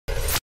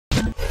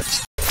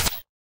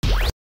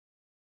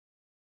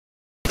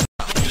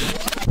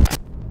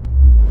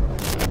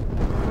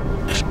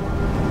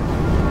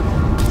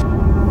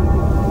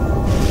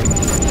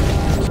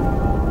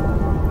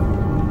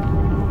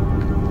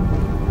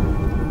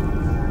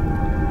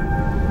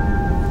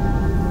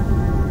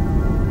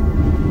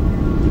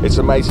it's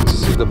amazing to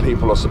see that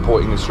people are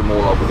supporting this from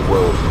all over the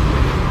world.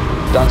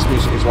 Dance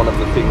music is one of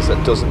the things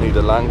that doesn't need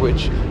a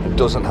language and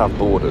doesn't have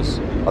borders.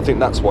 I think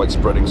that's why it's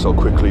spreading so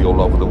quickly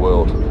all over the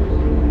world.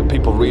 The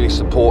people really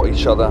support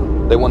each other.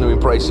 They want to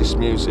embrace this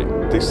music,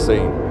 this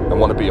scene, and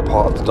want to be a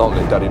part of the Don't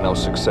Let Daddy Know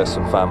success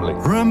and family.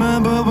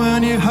 Remember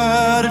when you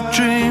had a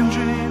dream?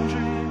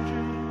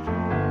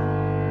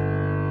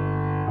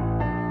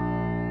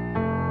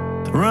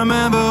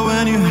 Remember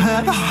when you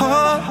had a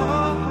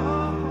heart?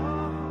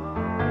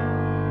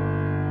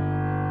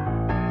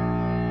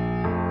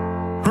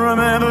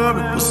 Remember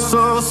it was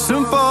so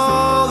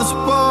simple, this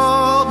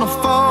world, no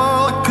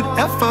fault could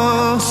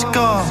ever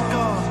scar.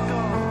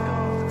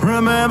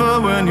 Remember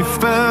when you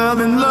fell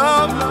in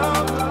love?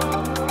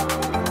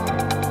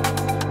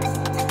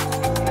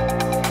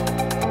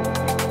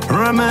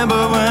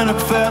 Remember when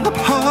it fell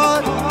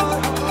apart?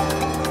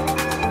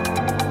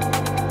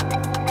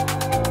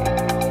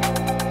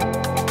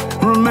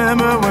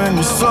 Remember when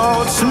you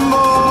saw some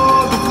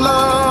more of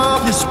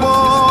love, you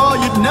swore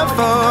you'd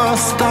never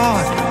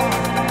start.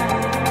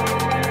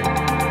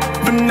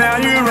 But now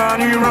you're on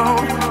your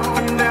own.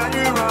 But now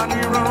you're on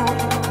your own.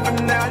 But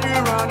now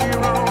you're on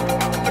your own.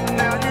 But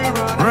now you're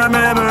on.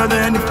 Remember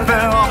then you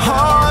fell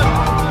hard.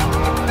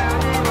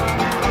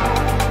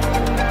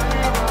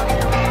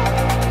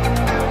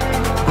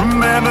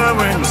 Remember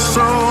when you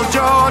sold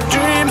your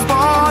dreams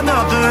for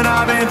nothing?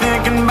 I've been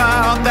thinking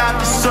about that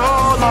for so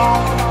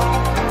long.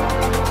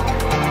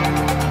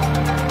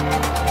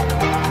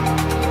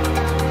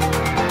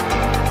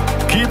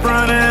 Keep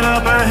running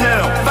up a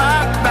hill,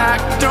 fight back,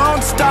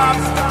 don't stop.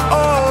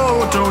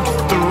 Oh, don't you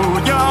throw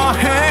your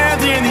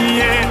hands in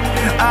the air.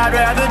 I'd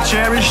rather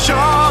cherish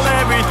all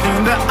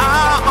everything that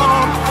I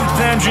own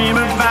than dream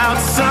about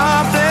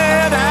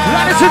something else.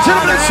 Ladies and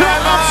gentlemen, it's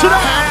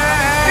Amsterdam.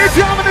 If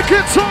you're having a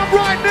good time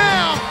right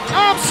now,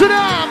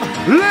 Amsterdam,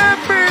 let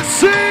me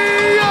see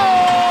you.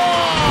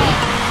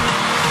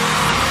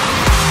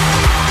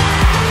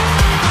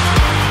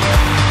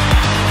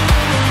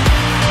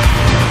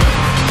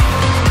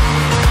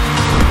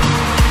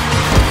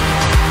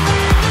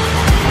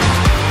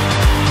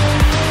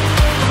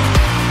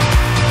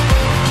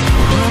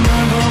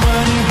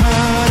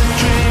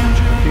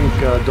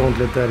 Don't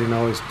Let Daddy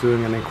Know is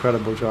doing an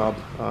incredible job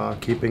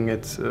keeping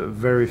it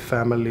very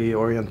family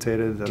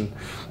orientated, and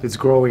it's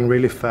growing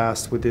really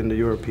fast within the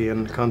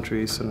European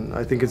countries, and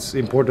I think it's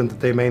important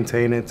that they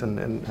maintain it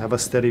and have a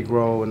steady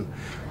grow and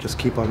just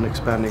keep on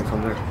expanding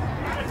from there.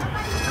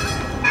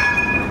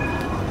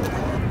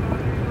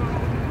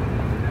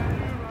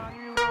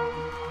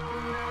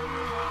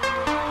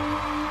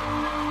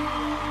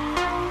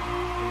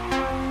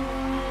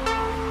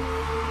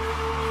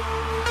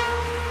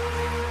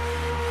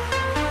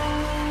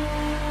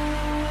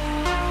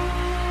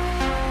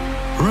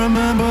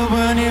 Remember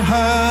when you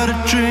had a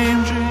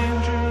dream?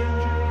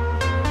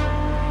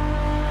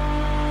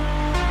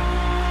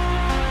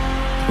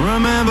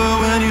 Remember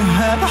when you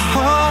had a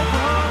heart?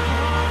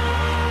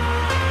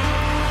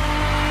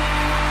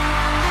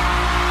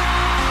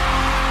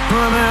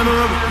 Remember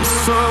it was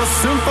so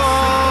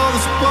simple,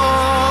 this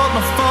world,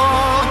 no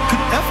fault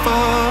could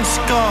ever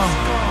scar.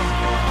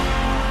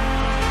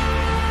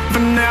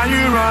 But now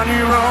you're on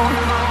your own.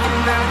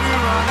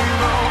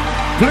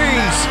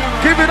 Please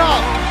give it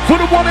up for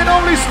the one and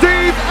only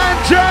Steve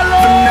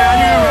Angello!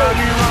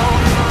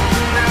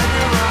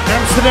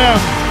 Amsterdam,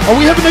 are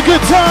we having a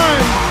good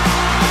time?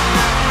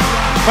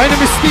 My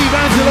name is Steve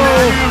Angello,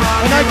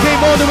 and I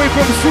came all the way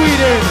from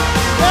Sweden.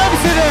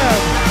 Amsterdam,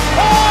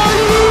 are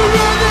you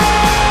ready?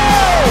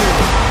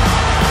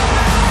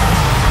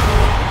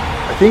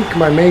 I think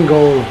my main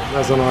goal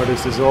as an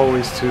artist is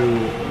always to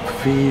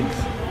feed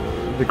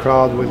the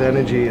crowd with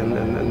energy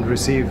and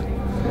receive.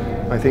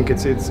 I think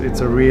it's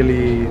a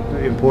really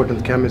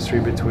important chemistry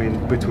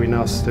between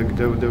us,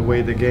 the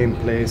way the game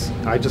plays.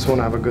 I just want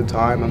to have a good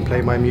time and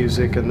play my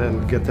music and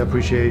then get the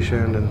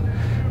appreciation and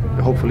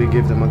hopefully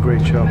give them a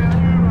great show.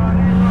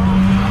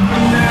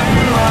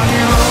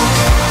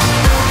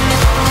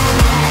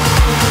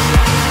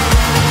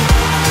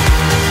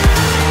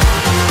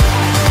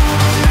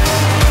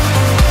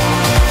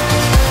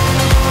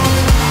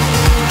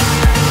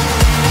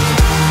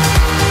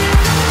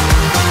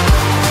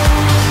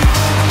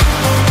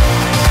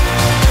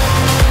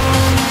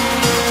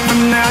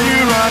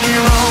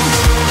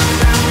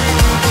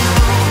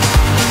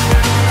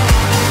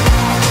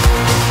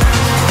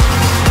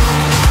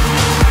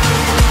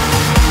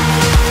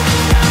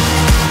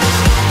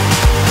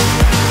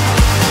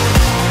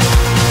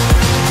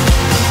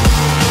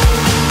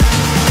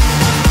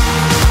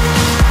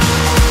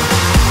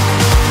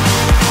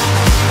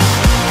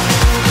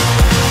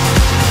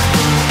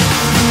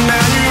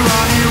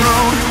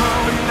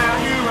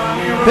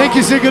 Thank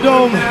you,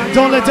 Sigurdome.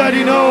 Don't Let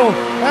Daddy Know.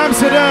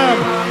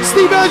 Amsterdam.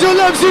 Steve Angel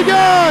loves you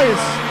guys.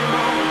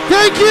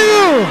 Thank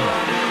you.